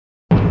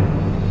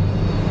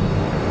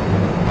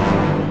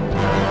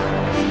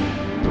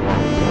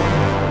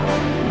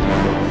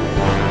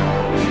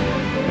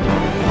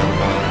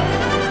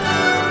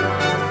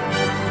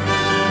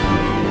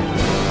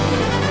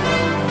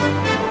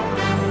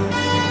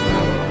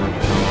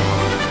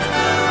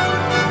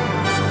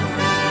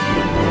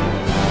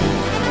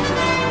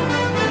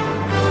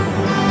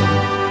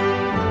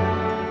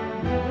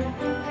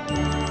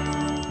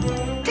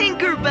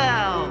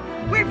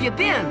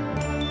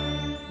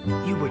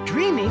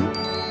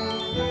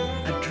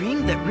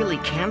really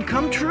can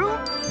come true?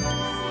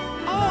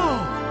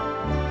 Oh,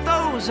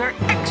 those are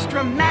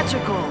extra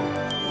magical.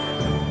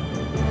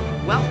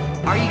 Well,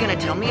 are you gonna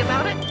tell me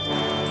about it?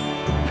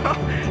 Oh,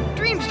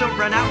 dreams don't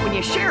run out when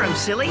you share them,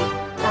 silly.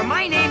 Or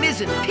my name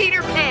isn't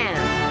Peter Pan.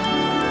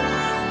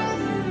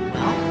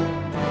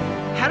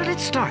 Well, how did it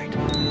start?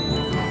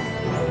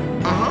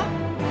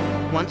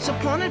 Once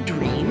upon a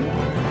dream,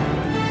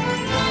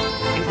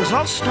 it was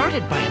all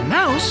started by a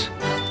mouse.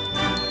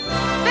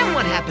 Then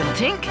what happened,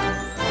 Tink?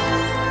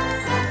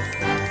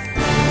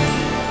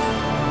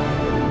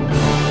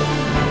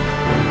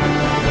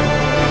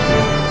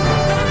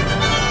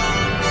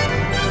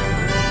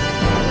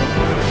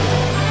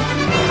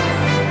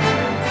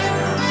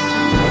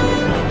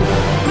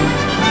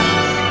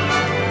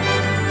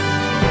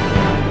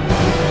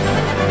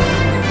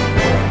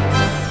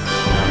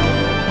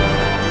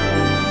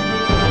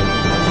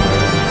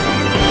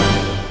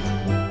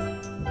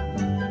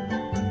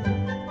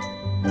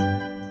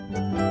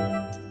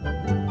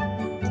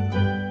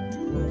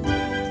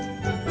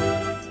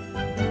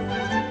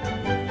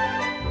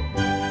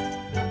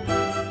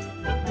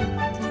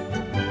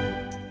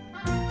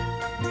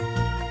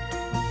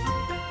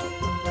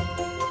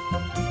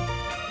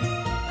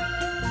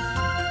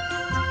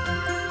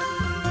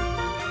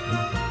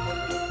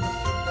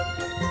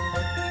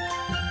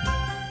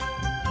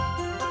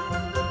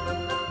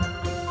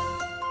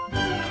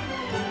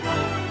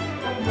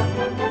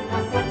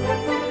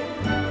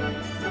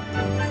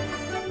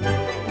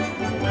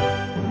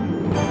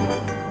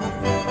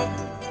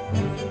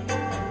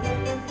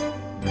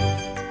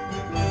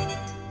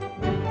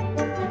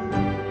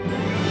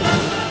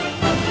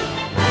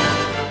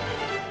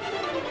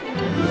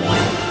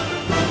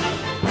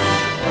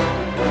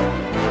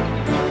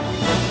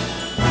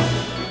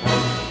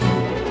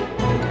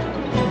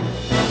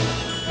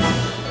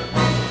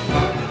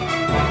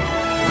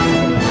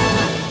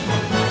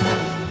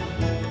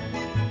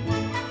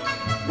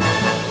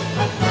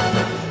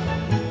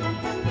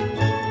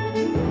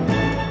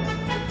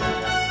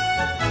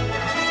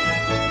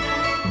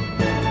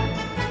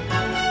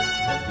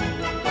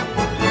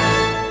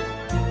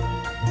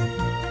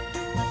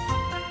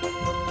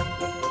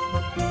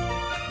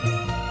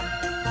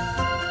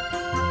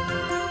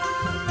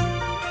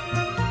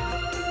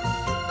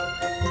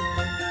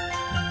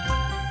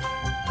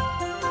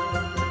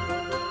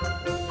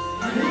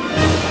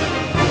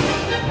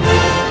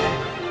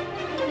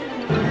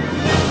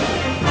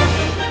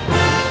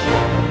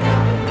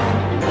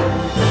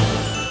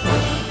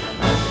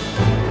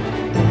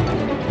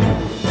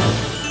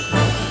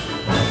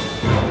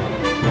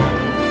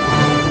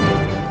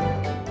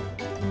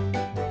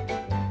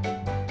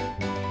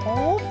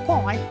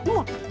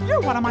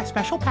 One of my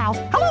special pals.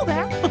 Hello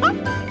there.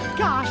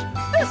 Gosh,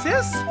 this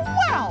is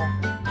swell.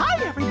 Hi,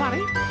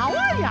 everybody. How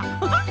are ya?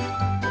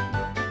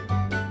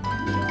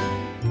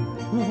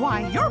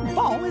 Why, your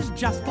beau is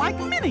just like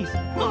Minnie's.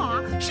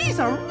 Aw, she's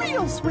a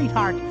real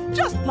sweetheart,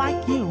 just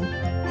like you.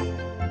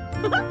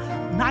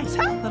 Nice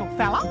hat, little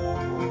fella.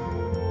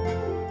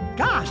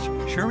 Gosh,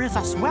 sure is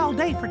a swell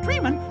day for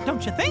dreaming,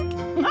 don't you think?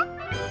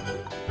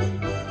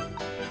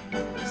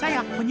 Say,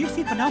 when you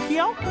see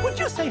Pinocchio, would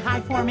you say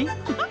hi for me?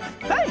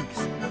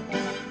 Thanks.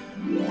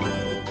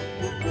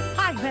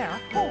 Hi there.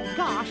 Oh,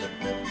 gosh.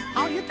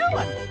 How you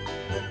doing?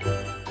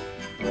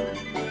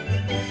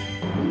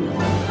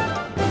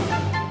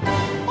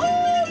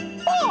 Oh,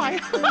 boy!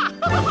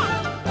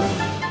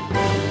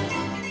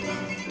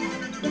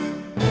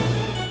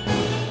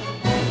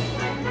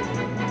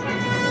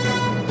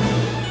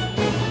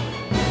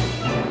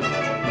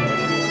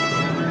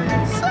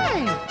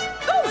 Say,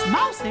 those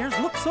mouse ears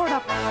look sort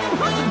of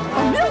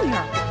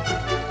familiar.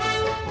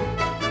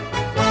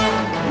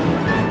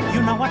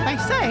 You know what they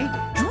say?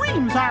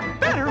 Dreams are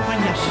better when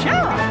you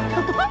share them.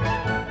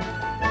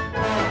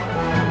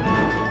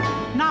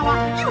 Now,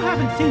 you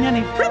haven't seen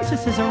any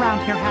princesses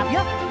around here, have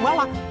you?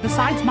 Well,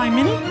 besides my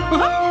Minnie?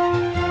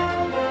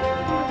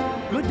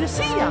 Good to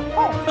see you.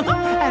 Oh,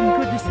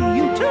 and good to see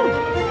you, too.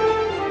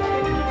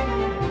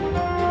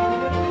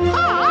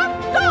 Hot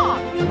dog!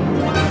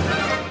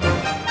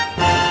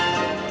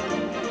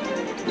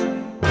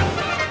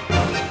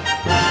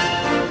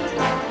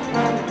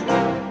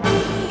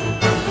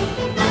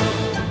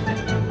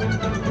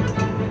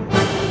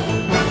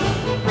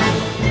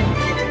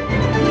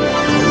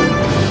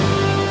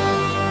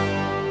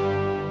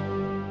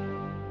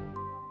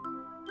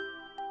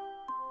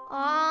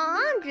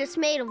 Just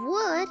made of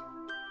wood.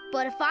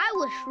 But if I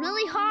wish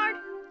really hard,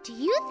 do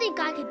you think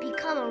I could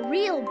become a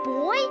real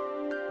boy?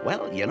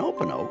 Well, you know,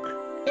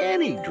 Pinocchio,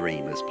 any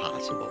dream is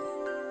possible.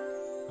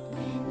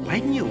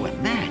 When you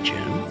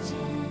imagine,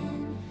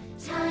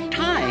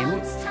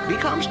 time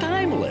becomes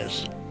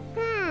timeless.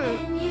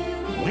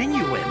 When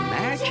you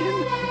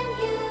imagine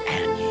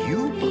and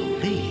you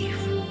believe.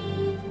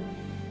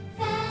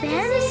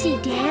 Fantasy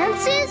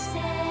dances?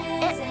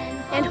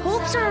 And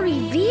hopes are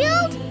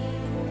revealed?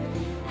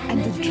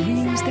 And the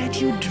dreams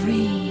that you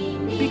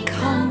dream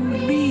become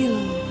real.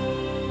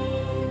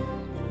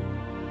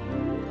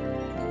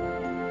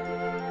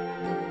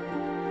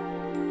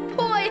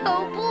 Boy,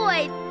 Oh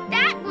boy,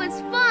 that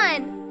was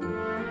fun!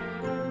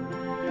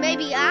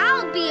 Maybe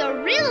I'll be a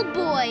real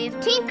boy if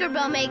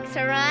Tinkerbell makes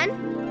a run.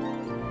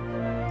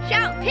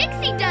 Shout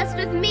pixie dust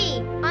with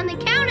me on the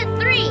count of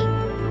 3.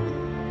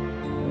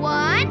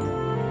 1,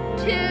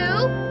 2,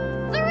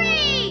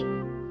 3!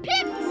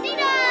 Pixie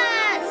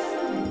dust!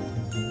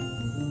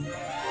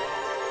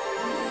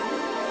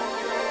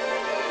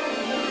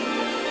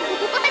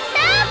 What's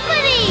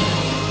happening?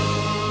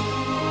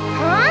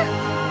 Huh?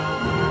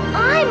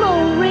 I'm a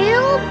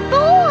real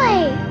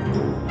boy!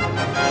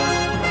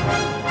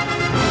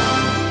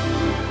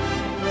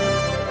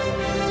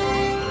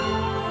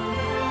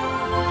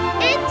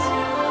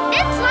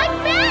 It's like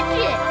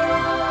magic!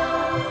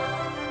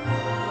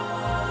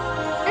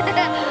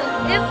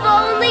 If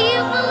only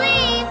you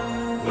believe!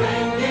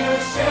 When you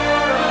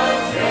share a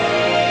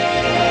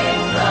dream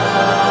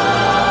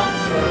come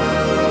true,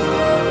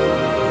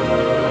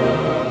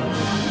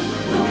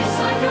 look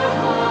inside your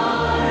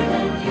heart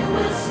and you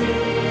will see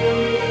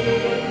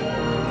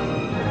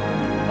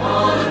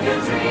all of your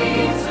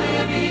dreams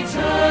live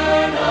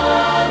eternally.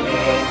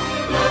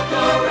 Look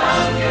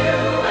around you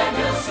and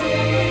you'll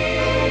see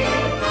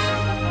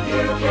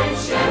you can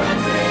share a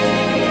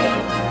dream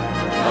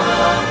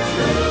come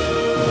true.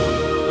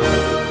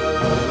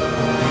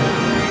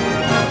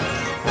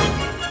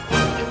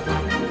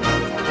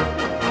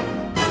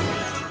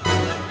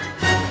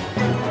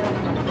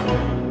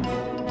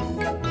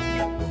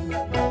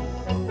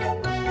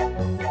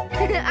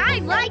 I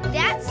like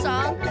that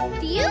song.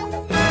 Do you?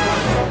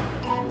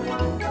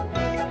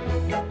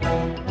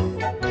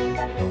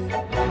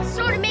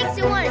 Sort of makes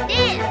you want to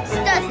dance,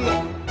 doesn't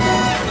it?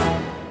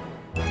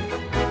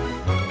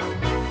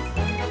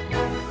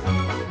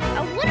 I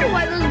wonder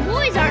why those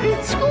boys aren't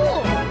in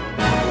school.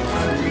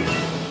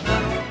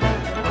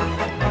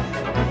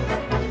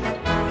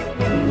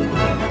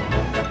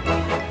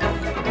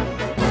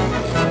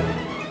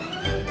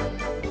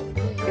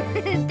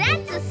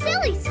 That's a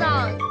silly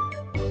song.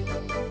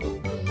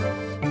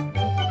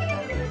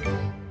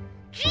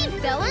 Gee,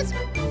 fellas,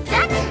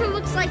 that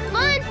looks like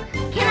fun.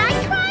 Can I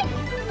try?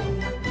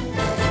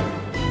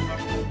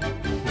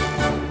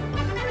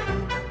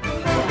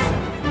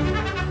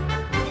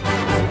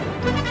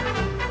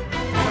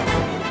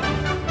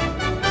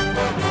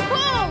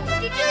 Whoa!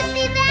 Did you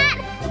see that?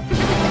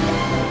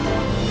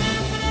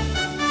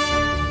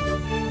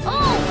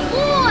 Oh,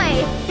 boy!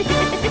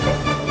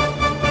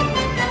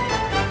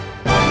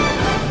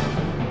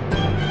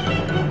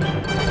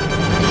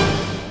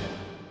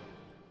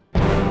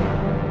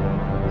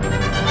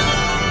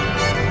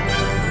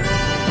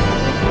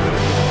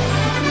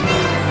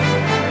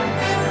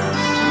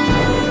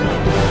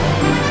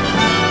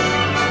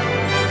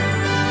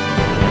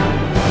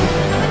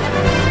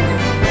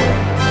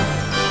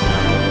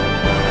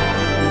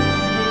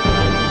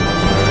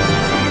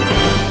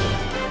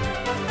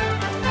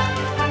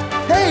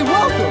 Hey,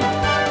 welcome!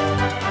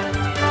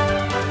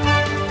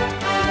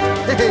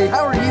 Hey,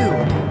 how are you?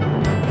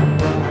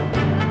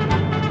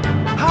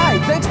 Hi,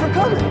 thanks for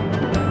coming.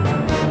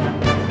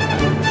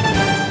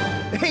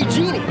 Hey,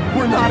 Genie,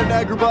 we're not in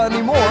Agrabah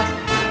anymore.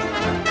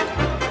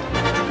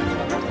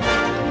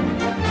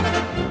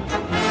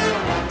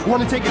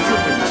 Want to take a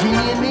trip with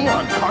Genie and me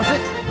on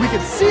carpet? We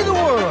can see the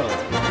world!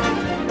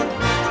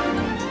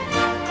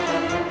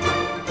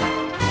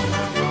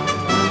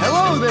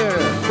 Hello there!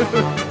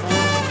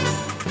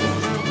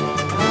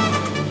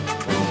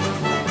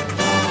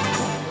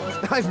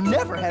 I've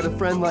never had a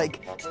friend like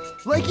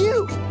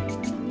you.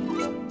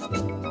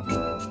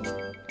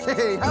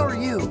 Hey, how are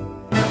you?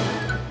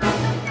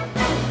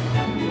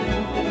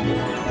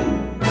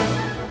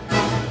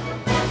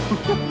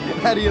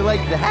 How do you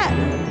like the hat?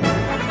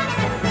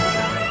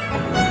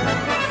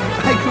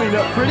 I clean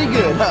up pretty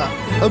good, huh?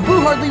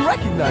 Boo hardly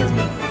recognized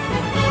me.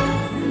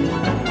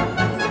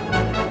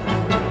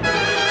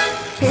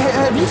 Hey,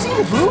 have you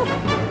seen Boo?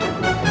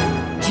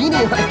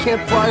 Genie and I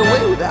can't fly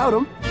away without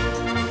him.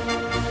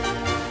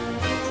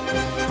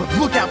 But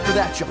look out for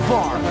that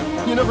Jafar.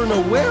 You never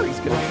know where he's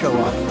gonna show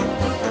up.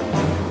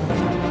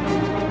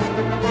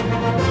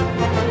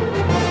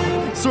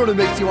 Sort of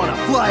makes you want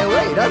to fly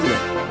away, doesn't it?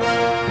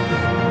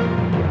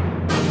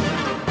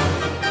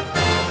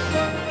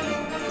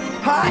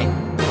 Hi!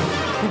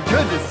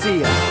 Good to see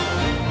you.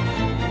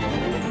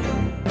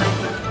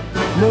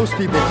 Most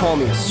people call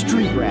me a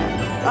street rat.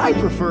 I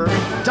prefer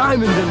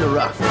diamond in the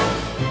rough.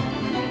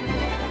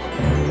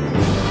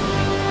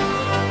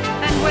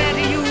 And where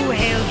do you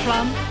hail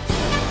from?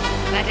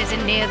 That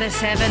isn't near the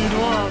Seven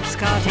Dwarfs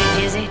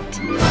cottage, is it?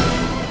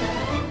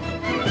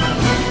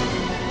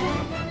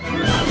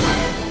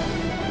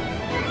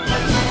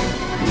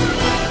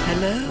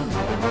 Hello?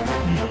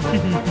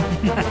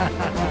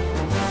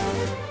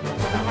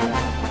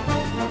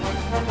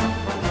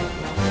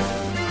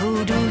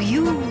 Who do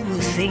you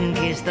think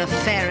is the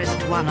fairest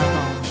one of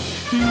all?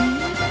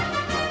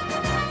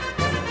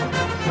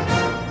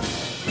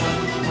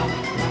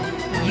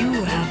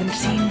 You haven't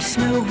seen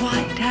Snow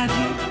White, have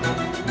you?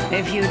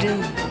 If you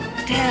do,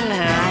 tell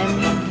her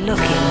I'm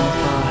looking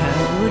for her,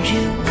 would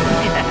you?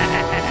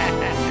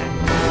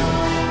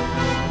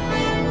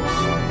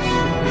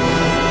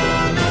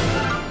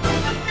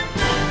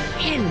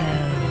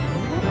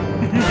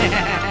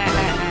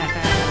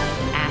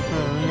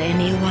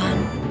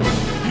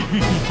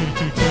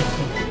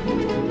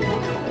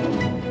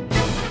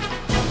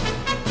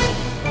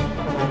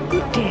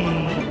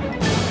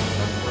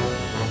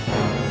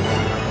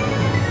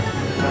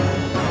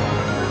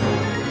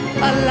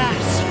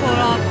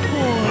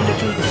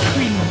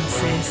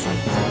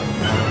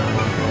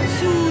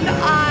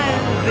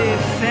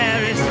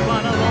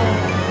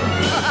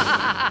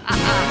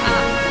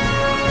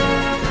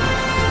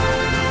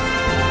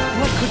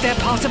 there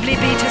possibly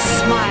be to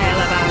smile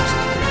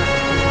about?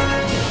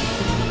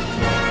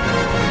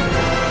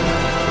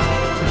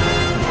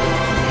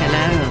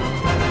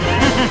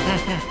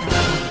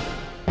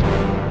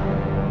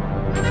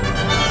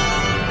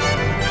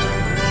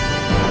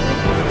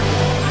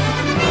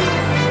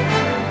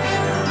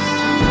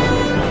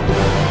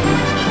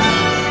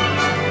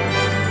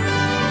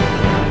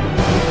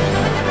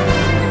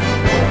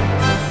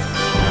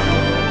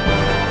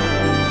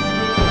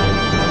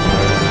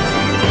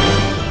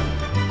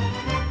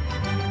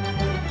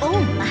 Oh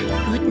my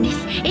goodness,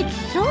 it's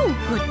so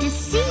good to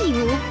see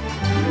you.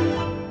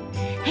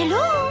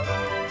 Hello?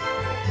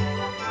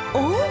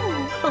 Oh,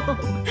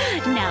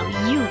 now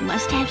you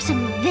must have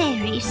some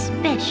very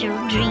special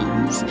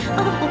dreams.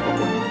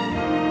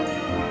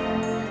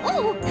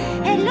 Oh,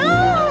 hello?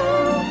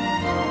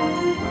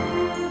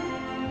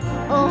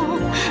 Oh,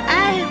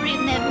 I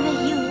remember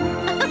you.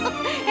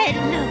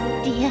 Hello,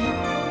 dear.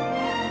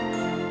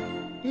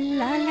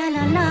 La la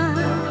la la.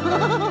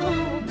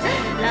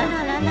 La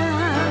la la la.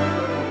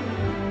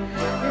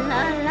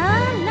 La la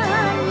la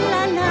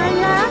la la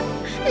la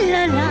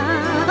la la.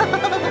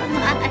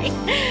 My,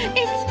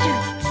 it's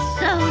just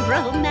so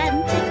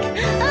romantic.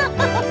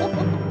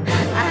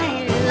 I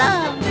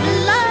love.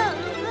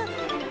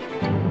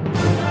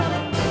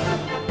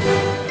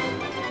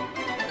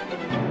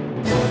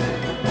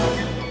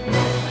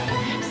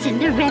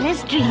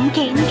 Cinderella's dream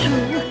came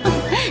true.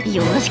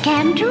 Yours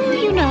can too,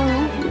 you know.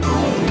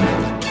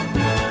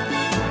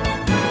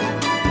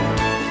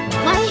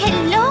 Why,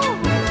 hello.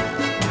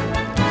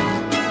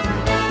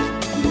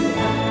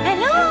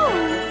 Hello.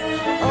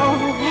 Oh,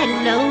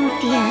 hello,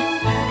 dear.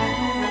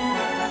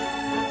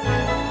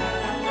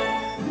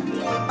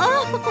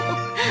 Oh,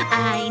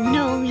 I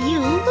know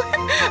you.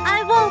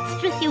 I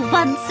waltzed with you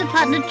once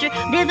upon a trip.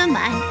 Never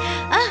mind.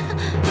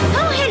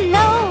 Oh,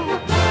 hello.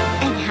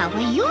 And how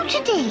are you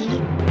today?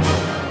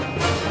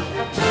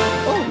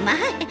 Oh, my.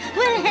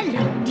 Well,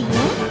 hello, dear.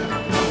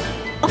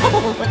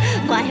 Oh,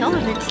 why, all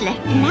that's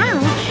left now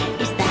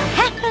is the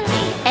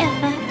happily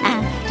ever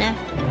after.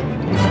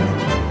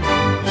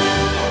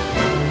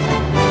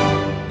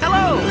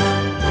 Hello!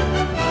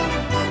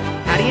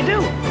 How do you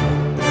do?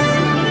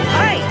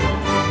 Hi!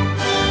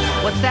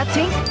 What's that,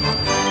 Tink?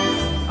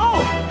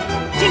 Oh,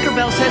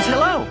 Tinkerbell says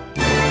hello.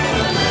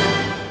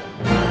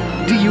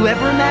 Do you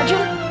ever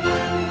imagine?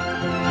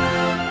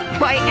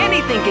 Why,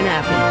 anything can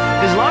happen,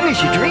 as long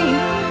as you dream.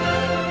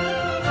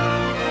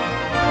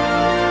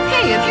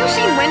 Hey, have you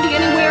seen Wendy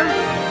anywhere?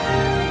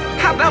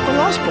 How about the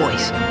Lost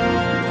Boys?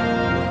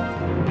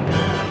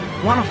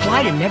 Want to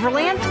fly to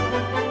Neverland?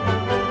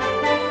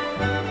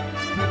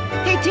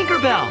 Hey,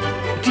 Tinkerbell,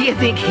 do you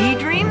think he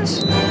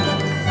dreams?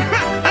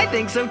 I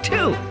think so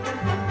too.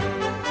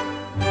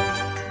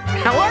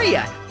 How are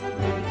ya?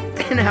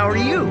 And how are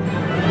you?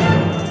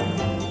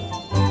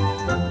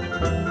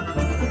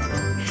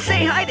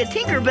 Say hi to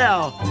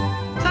Tinkerbell.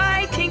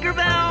 Hi,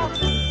 Tinkerbell.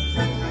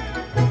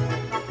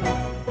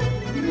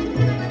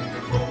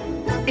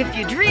 If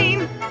you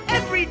dream,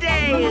 every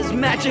day is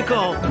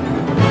magical.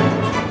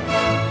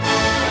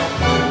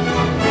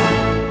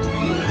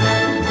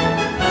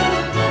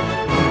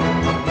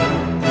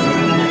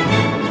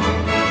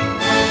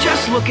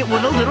 Just look at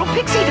what a little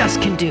pixie dust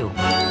can do.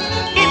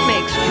 It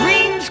makes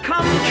dreams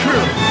come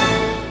true.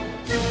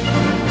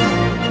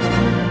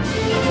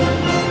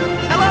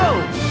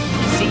 Hello!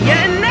 See ya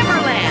in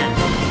Neverland!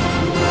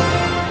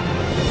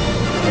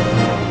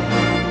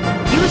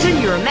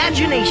 Using your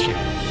imagination.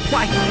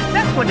 Why,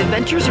 that's what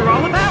adventures are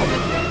all about.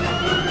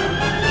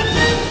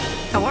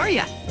 How are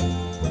ya?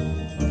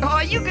 Oh,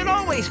 you can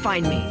always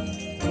find me.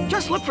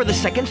 Just look for the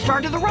second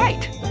star to the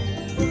right.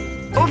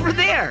 Over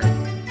there.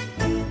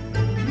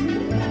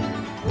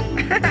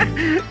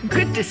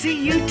 Good to see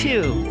you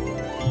too.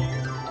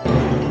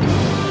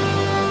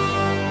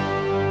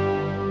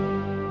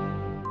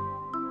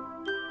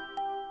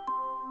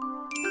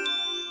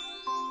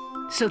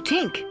 So,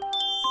 Tink,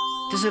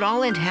 does it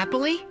all end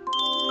happily?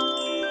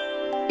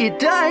 It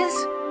does.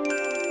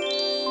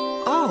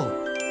 Oh,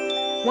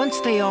 once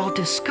they all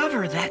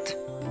discover that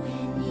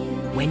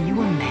when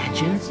you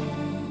imagine,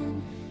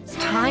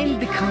 time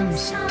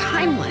becomes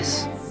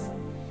timeless.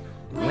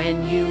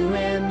 When you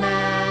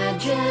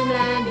imagine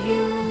and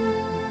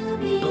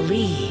you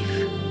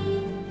believe,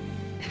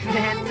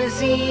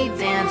 fantasy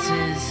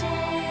dances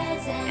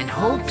and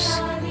hopes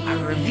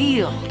are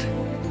revealed,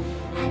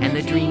 and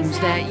the dreams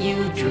that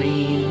you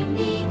dream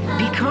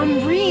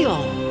become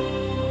real.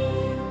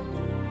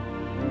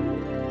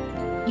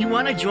 You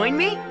want to join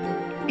me?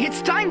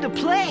 It's time to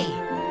play.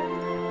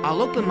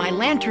 I'll open my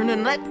lantern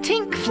and let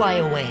Tink fly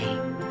away.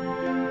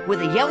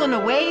 With a yell and a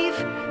wave,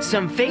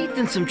 some faith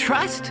and some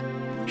trust,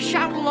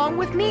 shout along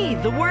with me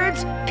the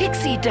words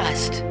pixie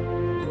dust.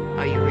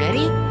 Are you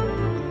ready?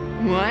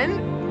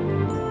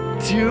 1,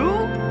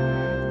 2,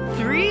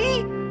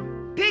 3,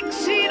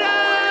 pixie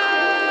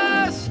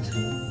dust!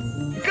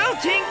 Go,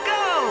 Tink,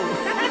 go!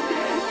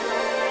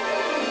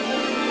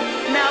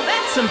 Now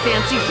that's some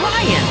fancy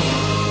flying.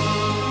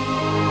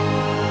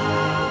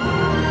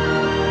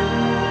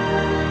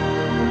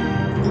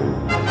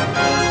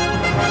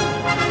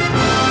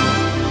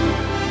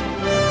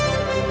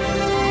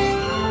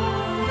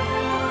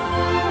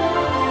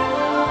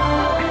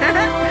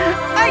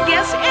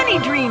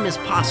 any dream is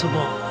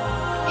possible.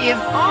 If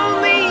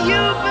only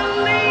you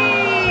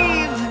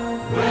believed.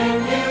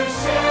 When you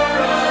share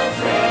a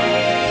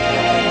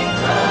dream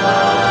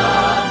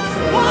come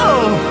true. Whoa!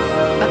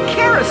 A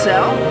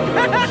carousel?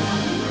 Look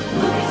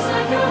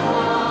inside your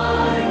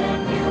heart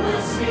and you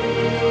will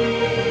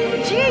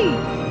see. Gee!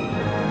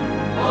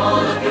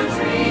 All of your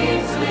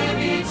dreams live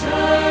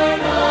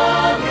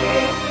eternally.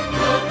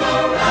 Look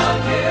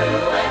around you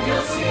and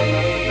you'll see.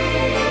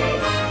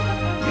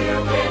 You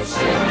can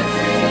share a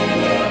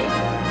dream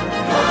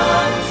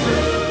come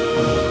true.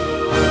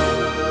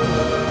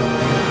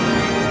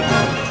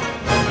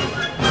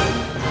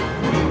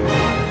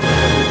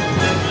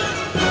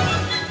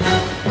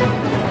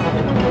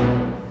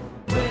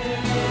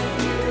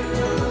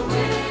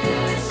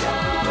 Wish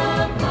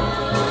upon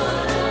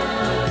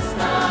a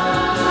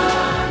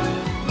star,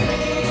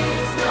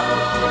 makes no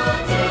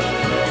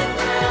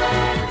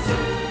difference who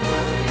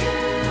you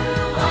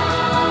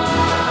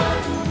are.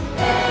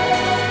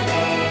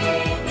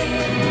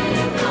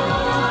 Anything your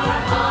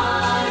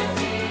heart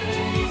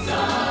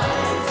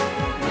desires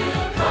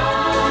will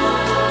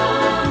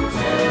come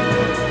to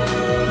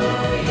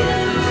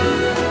you.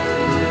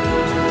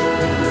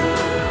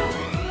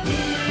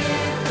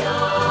 If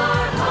your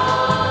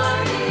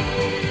heart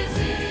is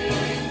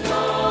in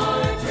your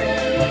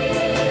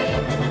dream,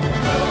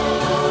 no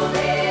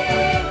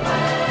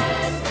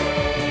request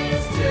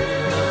is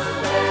too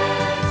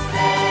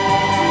extend.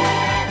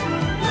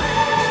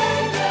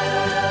 When you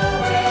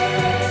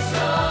wish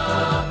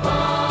upon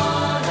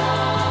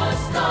a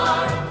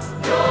star,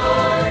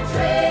 your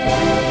dreams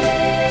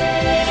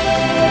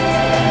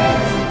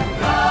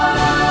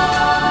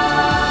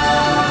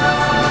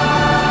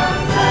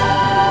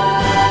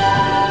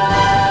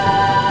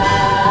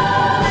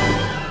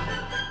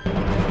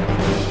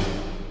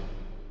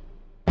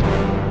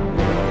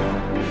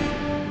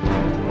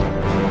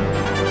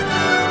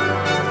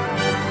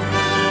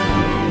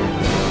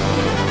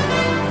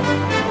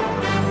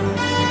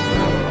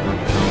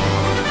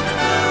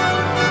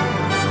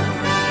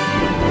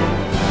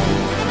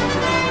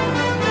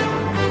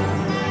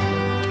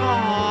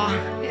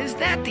Aw, is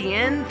that the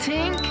end,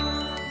 Tink?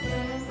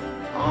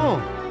 Oh,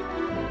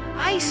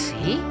 I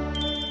see.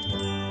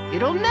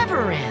 It'll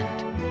never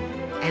end.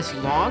 As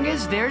long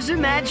as there's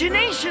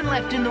imagination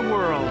left in the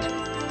world.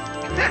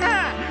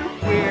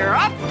 We're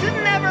off to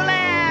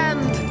Neverland!